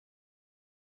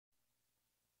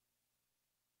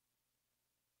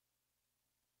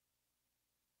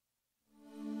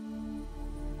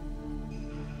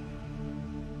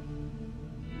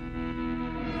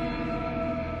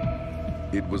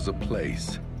It was a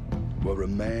place where a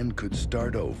man could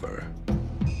start over,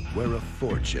 where a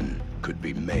fortune could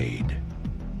be made.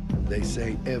 They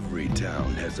say every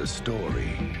town has a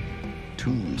story.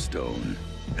 Tombstone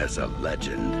has a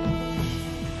legend.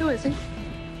 Who is he?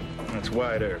 That's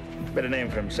Wyatt Earp. Better name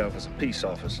for himself as a peace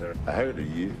officer. I heard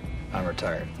of you. I'm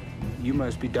retired. You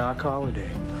must be Doc Holliday.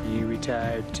 You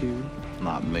retired too?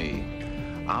 Not me.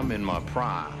 I'm in my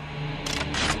prime.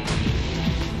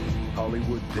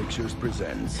 Hollywood Pictures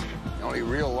presents The only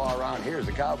real law around here is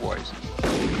the cowboys.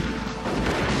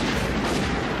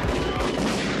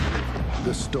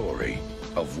 the story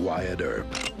of Wyatt Earp.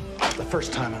 The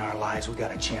first time in our lives we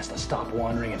got a chance to stop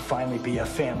wandering and finally be a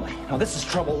family. Now this is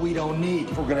trouble we don't need.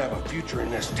 If we're gonna have a future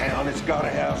in this town, it's gotta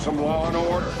have some law and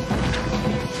order.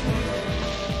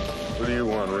 What do you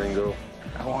want, Ringo?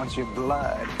 I want your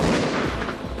blood.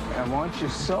 I want your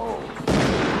soul.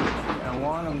 I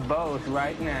want them both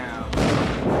right now.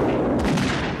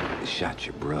 They shot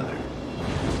your brother.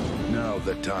 Now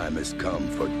the time has come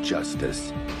for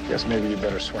justice, Guess maybe you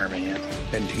better swear me in.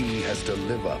 and he has to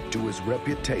live up to his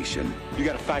reputation You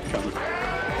got a fight coming.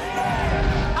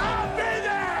 I'll be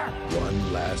there!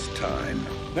 one last time.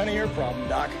 None of your problem,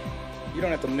 Doc. You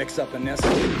don't have to mix up in this.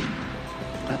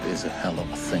 That is a hell of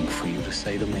a thing for you to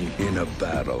say to me. In a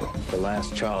battle The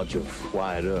last charge of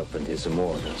Wyatt Earp and his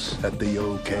immortals. at the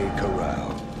OK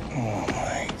Corral, Oh,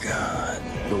 my God.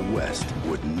 the West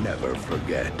would never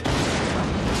forget.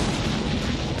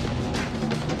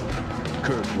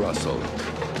 Kurt Russell,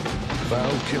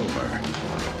 Val Kilmer,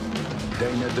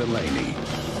 Dana Delaney,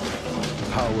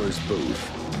 Powers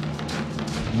Booth,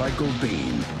 Michael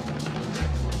Bean,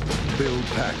 Bill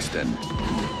Paxton,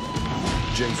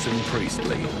 Jason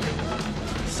Priestley,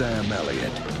 Sam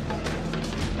Elliott,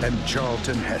 and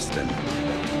Charlton Heston.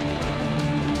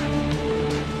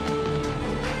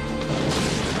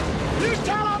 You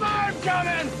tell them I'm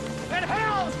coming! And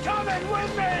hell's coming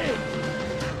with me!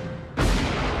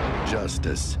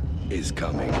 Justice is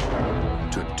coming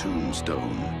to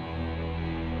Tombstone.